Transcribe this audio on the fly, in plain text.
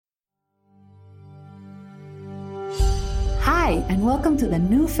Hi, and welcome to the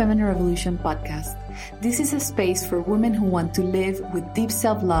New Feminine Revolution podcast. This is a space for women who want to live with deep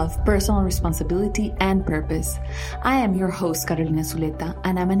self-love, personal responsibility, and purpose. I am your host, Carolina Zuleta,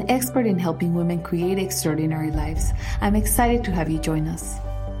 and I'm an expert in helping women create extraordinary lives. I'm excited to have you join us.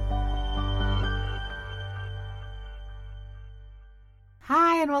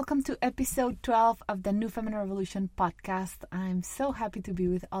 Hi, and welcome to episode 12 of the New Feminine Revolution podcast. I'm so happy to be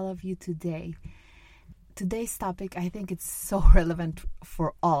with all of you today. Today's topic, I think it's so relevant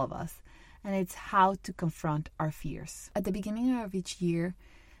for all of us, and it's how to confront our fears. At the beginning of each year,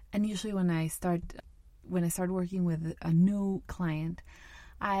 and usually when I start working with a new client,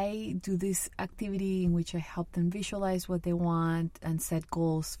 I do this activity in which I help them visualize what they want and set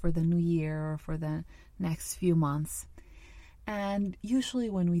goals for the new year or for the next few months. And usually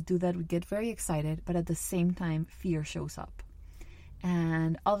when we do that, we get very excited, but at the same time, fear shows up.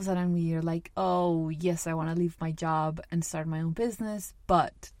 And all of a sudden we are like, oh, yes, I want to leave my job and start my own business,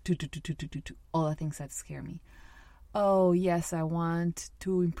 but all the things that scare me. Oh, yes, I want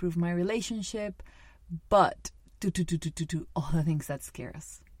to improve my relationship, but all the things that scare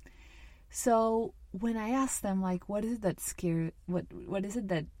us. So when I ask them, like, what is it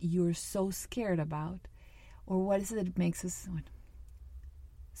that you're so scared about? Or what is it that makes us...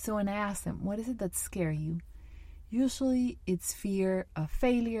 So when I ask them, what is it that scares you? Usually it's fear of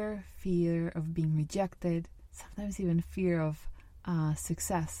failure, fear of being rejected, sometimes even fear of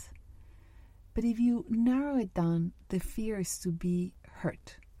success. But if you narrow it down, the fear is to be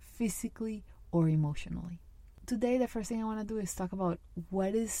hurt, physically or emotionally. Today, the first thing I want to do is talk about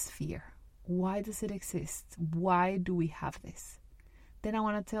what is fear? Why does it exist? Why do we have this? Then I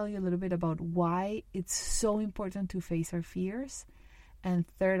want to tell you a little bit about why it's so important to face our fears. And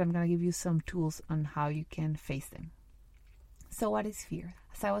third, I'm going to give you some tools on how you can face them. So what is fear?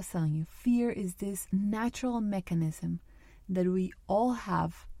 As I was telling you, fear is this natural mechanism that we all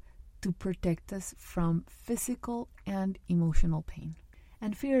have to protect us from physical and emotional pain.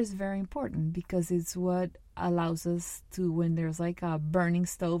 And fear is very important because it's what allows us to, when there's like a burning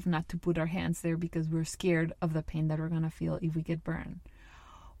stove, not to put our hands there because we're scared of the pain that we're going to feel if we get burned.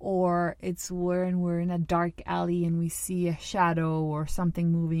 Or it's when we're in a dark alley and we see a shadow or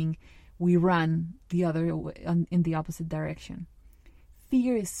something moving, we run in the opposite direction.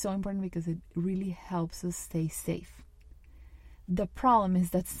 Fear is so important because it really helps us stay safe. The problem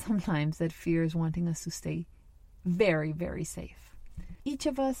is that sometimes that fear is wanting us to stay very, very safe. Each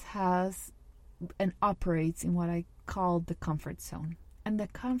of us has and operates in what I call the comfort zone. And the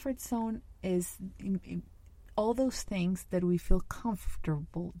comfort zone is all those things that we feel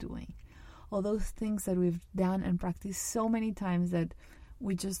comfortable doing, all those things that we've done and practiced so many times that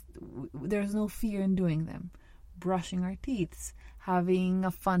there's no fear in doing them. Brushing our teeth, having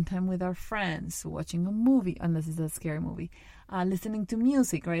a fun time with our friends, watching a movie, unless it's a scary movie, listening to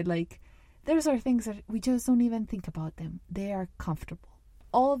music, right? Like, those are things that we just don't even think about them. They are comfortable.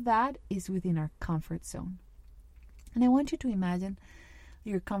 All of that is within our comfort zone. And I want you to imagine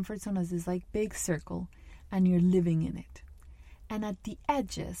your comfort zone as this like big circle, and you're living in it. And at the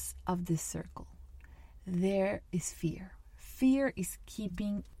edges of this circle, there is fear. Fear is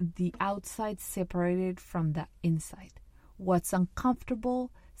keeping the outside separated from the inside. What's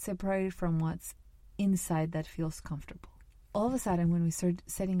uncomfortable separated from what's inside that feels comfortable. All of a sudden, when we start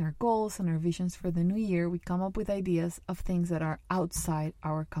setting our goals and our visions for the new year, we come up with ideas of things that are outside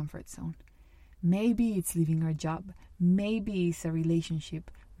our comfort zone. Maybe it's leaving our job. Maybe it's a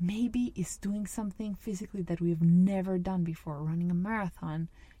relationship. Maybe it's doing something physically that we've never done before, running a marathon,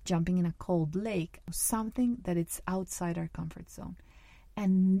 jumping in a cold lake, something that it's outside our comfort zone.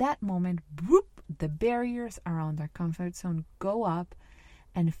 And in that moment, whoop, the barriers around our comfort zone go up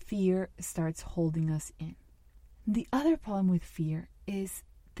and fear starts holding us in. The other problem with fear is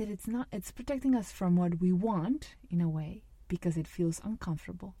that it's protecting us from what we want in a way because it feels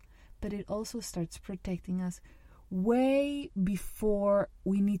uncomfortable, but it also starts protecting us way before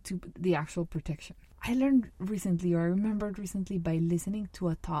we need the actual protection. I remembered recently by listening to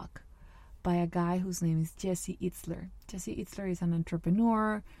a talk by a guy whose name is Jesse Itzler. Jesse Itzler is an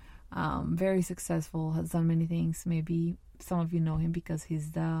entrepreneur, very successful, has done many things. Maybe some of you know him because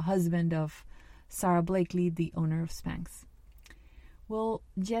he's the husband of Sarah Blakely, the owner of Spanx. Well,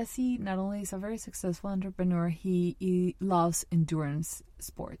 Jesse not only is a very successful entrepreneur, he loves endurance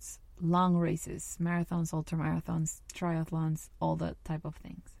sports. Long races, marathons, ultramarathons, triathlons, all that type of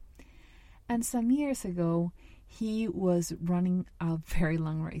things. And some years ago, he was running a very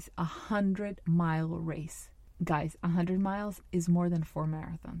long race, 100-mile race. Guys, 100 miles is more than 4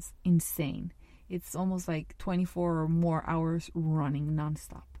 marathons. Insane. It's almost like 24 or more hours running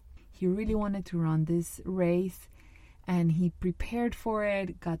nonstop. He really wanted to run this race, And he prepared for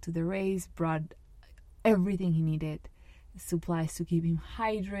it, got to the race, brought everything he needed, supplies to keep him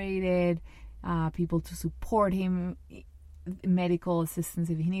hydrated, people to support him, medical assistance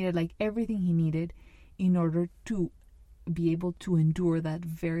if he needed, like everything he needed in order to be able to endure that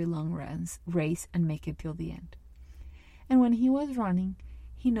very long race and make it till the end. And when he was running,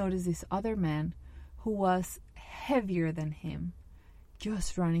 he noticed this other man who was heavier than him,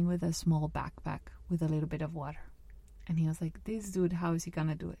 just running with a small backpack with a little bit of water. And he was like, this dude, how is he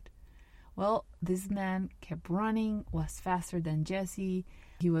gonna do it? Well, this man kept running, was faster than Jesse.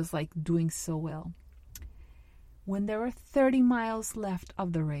 He was like doing so well. When there were 30 miles left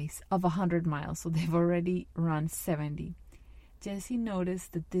of the race, of 100 miles, so they've already run 70, Jesse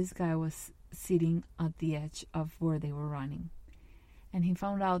noticed that this guy was sitting at the edge of where they were running. And he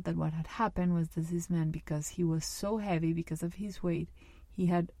found out that what had happened was that this man, because he was so heavy because of his weight, he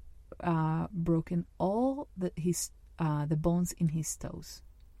had broken all the bones in his toes.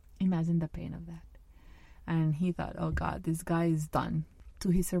 Imagine the pain of that. And he thought, oh God, this guy is done. To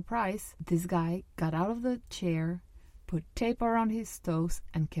his surprise, this guy got out of the chair, put tape around his toes,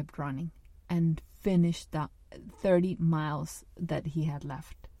 and kept running, and finished the 30 miles that he had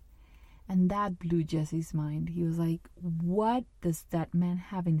left. And that blew Jesse's mind. He was like, what does that man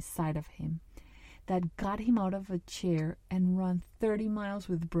have inside of him that got him out of a chair and run 30 miles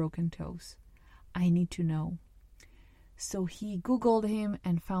with broken toes? I need to know. So he Googled him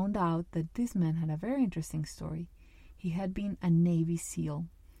and found out that this man had a very interesting story. He had been a Navy SEAL.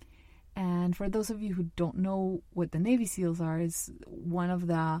 And for those of you who don't know what the Navy SEALs are, it's one of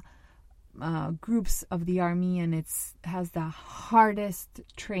the groups of the Army, and it has the hardest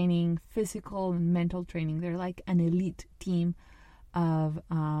training, physical and mental training. They're like an elite team of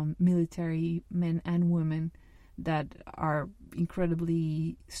military men and women that are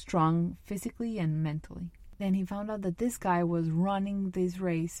incredibly strong physically and mentally. Then he found out that this guy was running this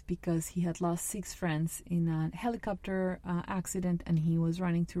race because he had lost 6 friends in a helicopter accident, and he was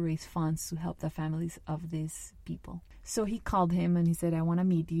running to raise funds to help the families of these people. So he called him and he said, I want to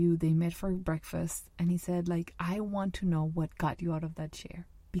meet you. They met for breakfast, and he said, like, I want to know what got you out of that chair.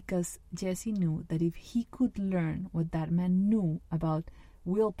 Because Jesse knew that if he could learn what that man knew about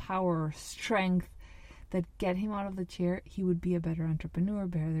willpower, strength, that get him out of the chair, he would be a better entrepreneur,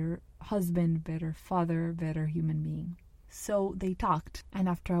 better husband, better father, better human being. So they talked, and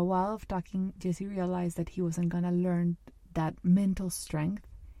after a while of talking, Jesse realized that he wasn't going to learn that mental strength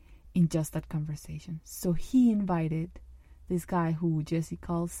in just that conversation. So he invited this guy who Jesse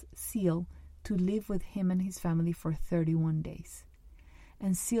calls Seal to live with him and his family for 31 days.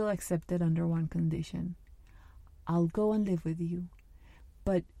 And Seal accepted under one condition. I'll go and live with you,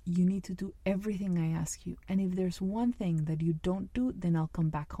 but you need to do everything I ask you. And if there's one thing that you don't do, then I'll come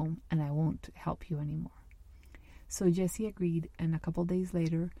back home and I won't help you anymore. So Jesse agreed, and a couple days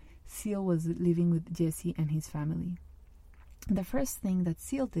later, Seal was living with Jesse and his family. The first thing that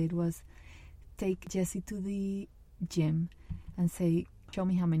Seal did was take Jesse to the gym and say, show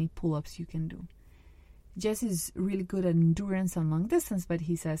me how many pull-ups you can do. Jesse's really good at endurance and long distance, but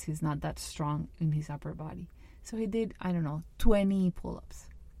he says he's not that strong in his upper body. So he did, 20 pull-ups.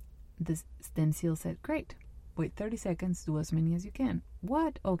 Then Seal said, great, wait 30 seconds, do as many as you can.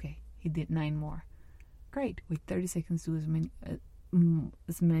 What? Okay, he did 9 more. Great, wait 30 seconds, do as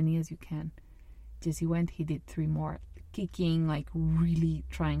many as you can. Jesse went, he did 3 more, kicking, like really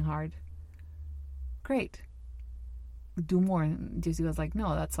trying hard. Great, do more. And Jesse was like,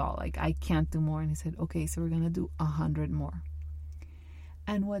 no, that's all, like I can't do more. And he said, okay, so we're gonna do 100 more.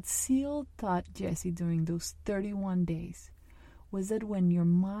 And what Seal taught Jesse during those 31 days was that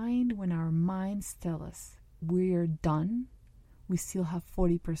when our minds tell us we're done, we still have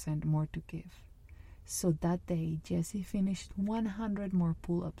 40% more to give. So that day, Jesse finished 100 more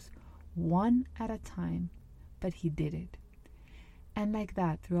pull-ups, one at a time, but he did it. And like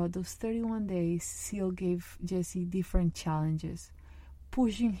that, throughout those 31 days, Seal gave Jesse different challenges,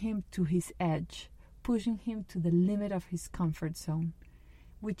 pushing him to his edge, pushing him to the limit of his comfort zone,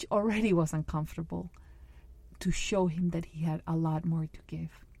 which already was uncomfortable, to show him that he had a lot more to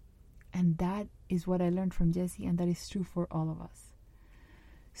give. And that is what I learned from Jesse, and that is true for all of us.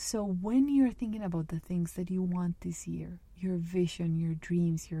 So when you're thinking about the things that you want this year, your vision, your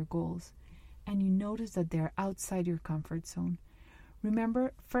dreams, your goals, and you notice that they're outside your comfort zone,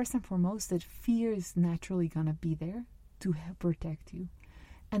 remember, first and foremost, that fear is naturally going to be there to protect you,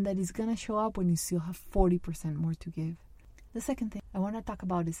 and that it's going to show up when you still have 40% more to give. The second thing I want to talk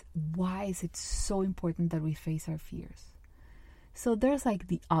about is, why is it so important that we face our fears? So there's like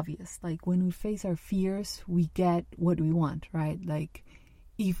the obvious, like when we face our fears, we get what we want, right? Like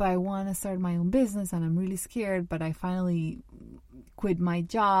if I want to start my own business and I'm really scared, but I finally quit my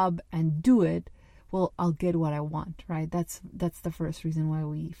job and do it, well, I'll get what I want, right? That's the first reason why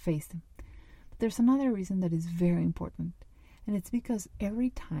we face them. But there's another reason that is very important, and it's because every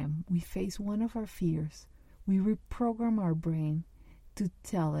time we face one of our fears, we reprogram our brain to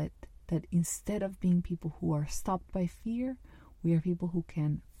tell it that instead of being people who are stopped by fear, we are people who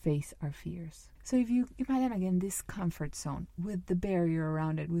can face our fears. So if you imagine again this comfort zone with the barrier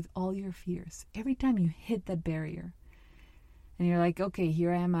around it, with all your fears, every time you hit that barrier and you're like, okay,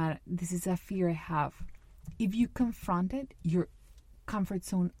 here I am this is a fear I have. If you confront it, your comfort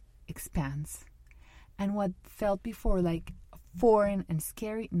zone expands. And what felt before like foreign and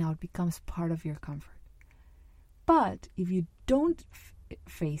scary, now it becomes part of your comfort. But if you don't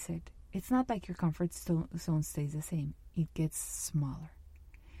face it, it's not like your comfort zone stays the same. It gets smaller.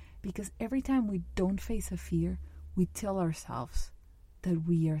 Because every time we don't face a fear, we tell ourselves that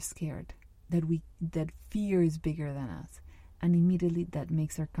we are scared, that fear is bigger than us. And immediately that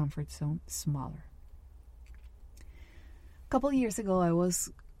makes our comfort zone smaller. A couple years ago, I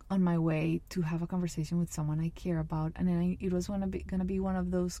was on my way to have a conversation with someone I care about. And it was going to be one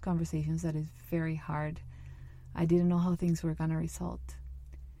of those conversations that is very hard. I didn't know how things were going to result.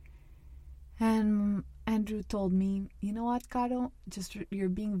 And Andrew told me, you know what, Caro, you're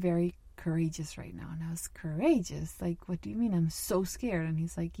being very courageous right now. And I was, courageous? Like, what do you mean? I'm so scared. And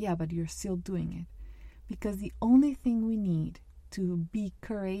he's like, yeah, but you're still doing it. Because the only thing we need to be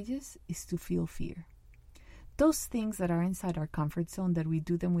courageous is to feel fear. Those things that are inside our comfort zone, that we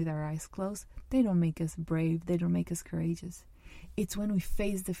do them with our eyes closed, they don't make us brave. They don't make us courageous. It's when we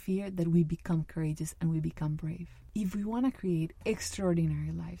face the fear that we become courageous and we become brave. If we want to create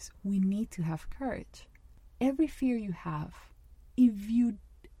extraordinary lives, we need to have courage. Every fear you have, if you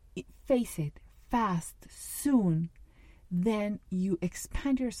face it fast, soon, then you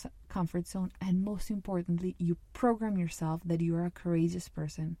expand your comfort zone, and most importantly, you program yourself that you are a courageous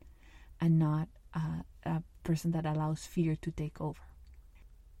person and not a person that allows fear to take over.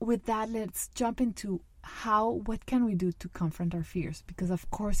 With that, let's jump into what can we do to confront our fears? Because of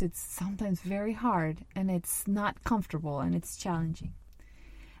course it's sometimes very hard and it's not comfortable and it's challenging.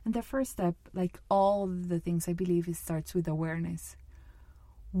 And the first step, like all the things I believe, it starts with awareness.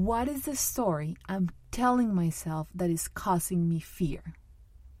 What is the story I'm telling myself that is causing me fear?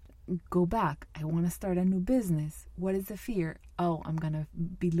 Go back. I want to start a new business. What is the fear? Oh, I'm gonna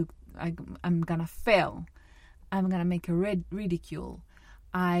I'm gonna fail. I'm gonna make a ridicule.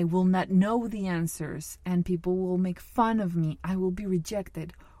 I will not know the answers and people will make fun of me. I will be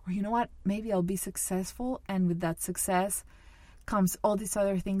rejected. Or you know what? Maybe I'll be successful, and with that success comes all these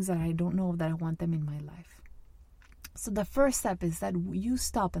other things that I don't know that I want them in my life. So the first step is that you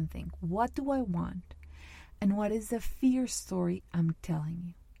stop and think, what do I want? And what is the fear story I'm telling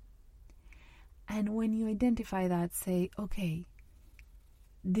you? And when you identify that, say, okay,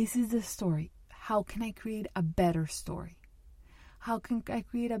 this is the story. How can I create a better story? How can I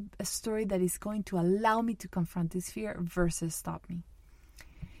create a story that is going to allow me to confront this fear versus stop me?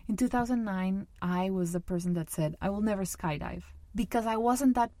 In 2009, I was the person that said, I will never skydive. Because I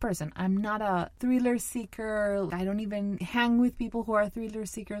wasn't that person. I'm not a thriller seeker. I don't even hang with people who are thriller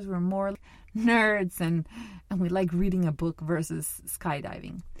seekers. We're more nerds and we like reading a book versus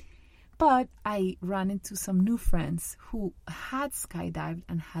skydiving. But I ran into some new friends who had skydived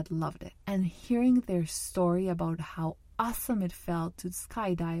and had loved it. And hearing their story about how awesome it felt to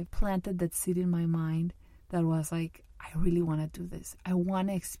skydive planted that seed in my mind that was like, I really want to do this. I want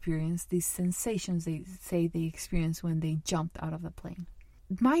to experience these sensations they say they experience when they jumped out of the plane.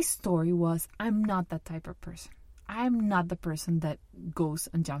 My story was, I'm not that type of person. I'm not the person that goes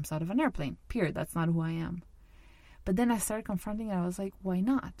and jumps out of an airplane. Period. That's not who I am. But then I started confronting it. I was like, why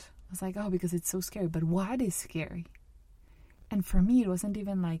not? I was like, oh, because it's so scary. But what is scary? And for me, it wasn't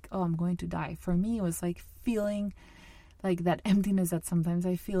even like, oh, I'm going to die. For me, it was like feeling like that emptiness that sometimes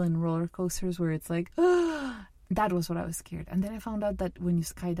I feel in roller coasters where it's like, that was what I was scared. And then I found out that when you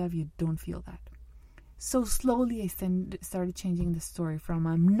skydive, you don't feel that. So slowly I started changing the story from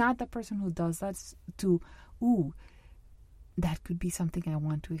I'm not the person who does that to, ooh, that could be something I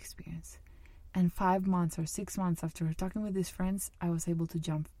want to experience. And 5 months or 6 months after talking with these friends, I was able to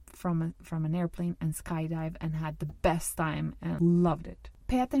jump from an airplane and skydive and had the best time and loved it.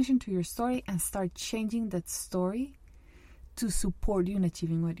 Pay attention to your story and start changing that story to support you in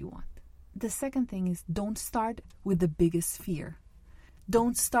achieving what you want. The second thing is, don't start with the biggest fear.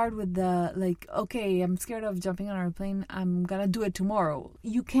 Don't start with the, like, okay, I'm scared of jumping on an airplane, I'm gonna do it tomorrow.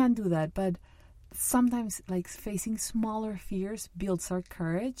 You can do that, but sometimes, like, facing smaller fears builds our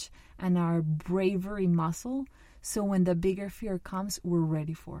courage and our bravery muscle, So when the bigger fear comes, we're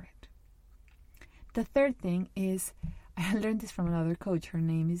ready for it. The third thing is, I learned this from another coach. Her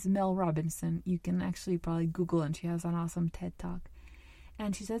name is Mel Robinson. You can actually probably Google, and she has an awesome TED Talk.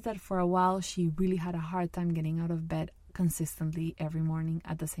 And she says that for a while, she really had a hard time getting out of bed consistently every morning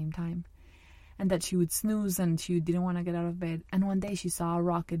at the same time. And that she would snooze and she didn't want to get out of bed. And one day she saw a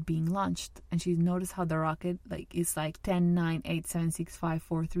rocket being launched. And she noticed how the rocket is 10, 9, 8, 7, 6, 5,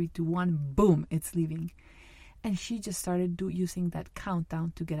 4, 3, 2, 1. Boom, it's leaving. And she just started using that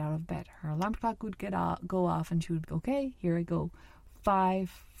countdown to get out of bed. Her alarm clock would go off, and she would go, okay, here I go. 5,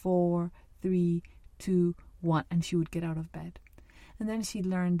 4, 3, 2, 1. And she would get out of bed. And then she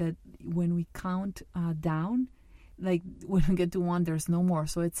learned that when we count down, when we get to 1, there's no more.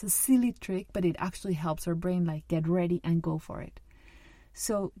 So it's a silly trick, but it actually helps our brain get ready and go for it.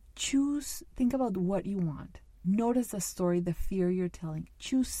 So think about what you want. Notice the story, the fear you're telling.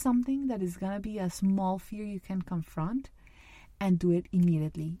 Choose something that is going to be a small fear you can confront and do it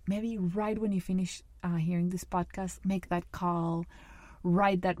immediately. Maybe right when you finish hearing this podcast, make that call,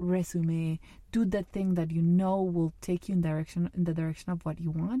 write that resume, do that thing that you know will take you in the direction of what you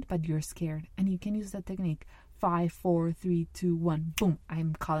want, but you're scared. And you can use that technique. 5, 4, 3, 2, 1. Boom,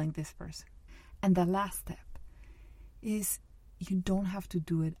 I'm calling this person. And the last step is you don't have to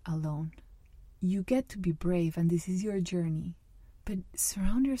do it alone. You get to be brave, and this is your journey. But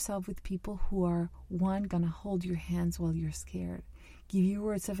surround yourself with people who are, one, going to hold your hands while you're scared, give you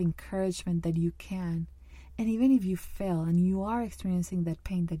words of encouragement that you can. And even if you fail and you are experiencing that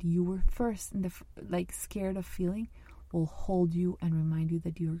pain that you were first scared of feeling, will hold you and remind you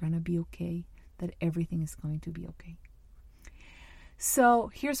that you're going to be okay, that everything is going to be okay. So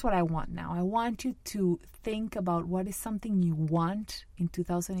here's what I want now. I want you to think about what is something you want in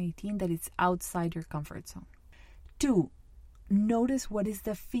 2018 that is outside your comfort zone. 2, notice what is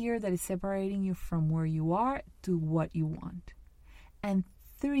the fear that is separating you from where you are to what you want. And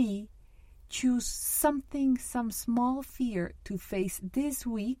 3, choose some small fear to face this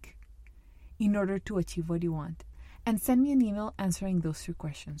week in order to achieve what you want. And send me an email answering those 3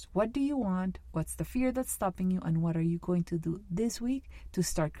 questions. What do you want? What's the fear that's stopping you? And what are you going to do this week to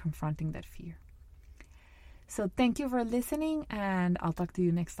start confronting that fear? So thank you for listening, and I'll talk to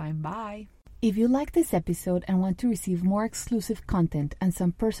you next time. Bye. If you like this episode and want to receive more exclusive content and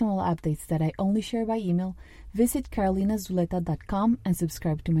some personal updates that I only share by email, visit carolinazuleta.com and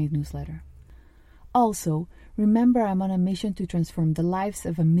subscribe to my newsletter. Also, remember I'm on a mission to transform the lives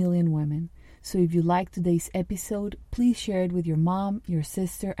of 1 million women. So if you like today's episode, please share it with your mom, your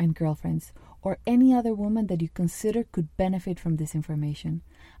sister, and girlfriends, or any other woman that you consider could benefit from this information.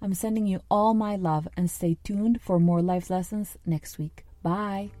 I'm sending you all my love, and stay tuned for more life lessons next week.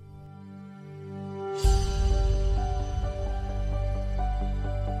 Bye!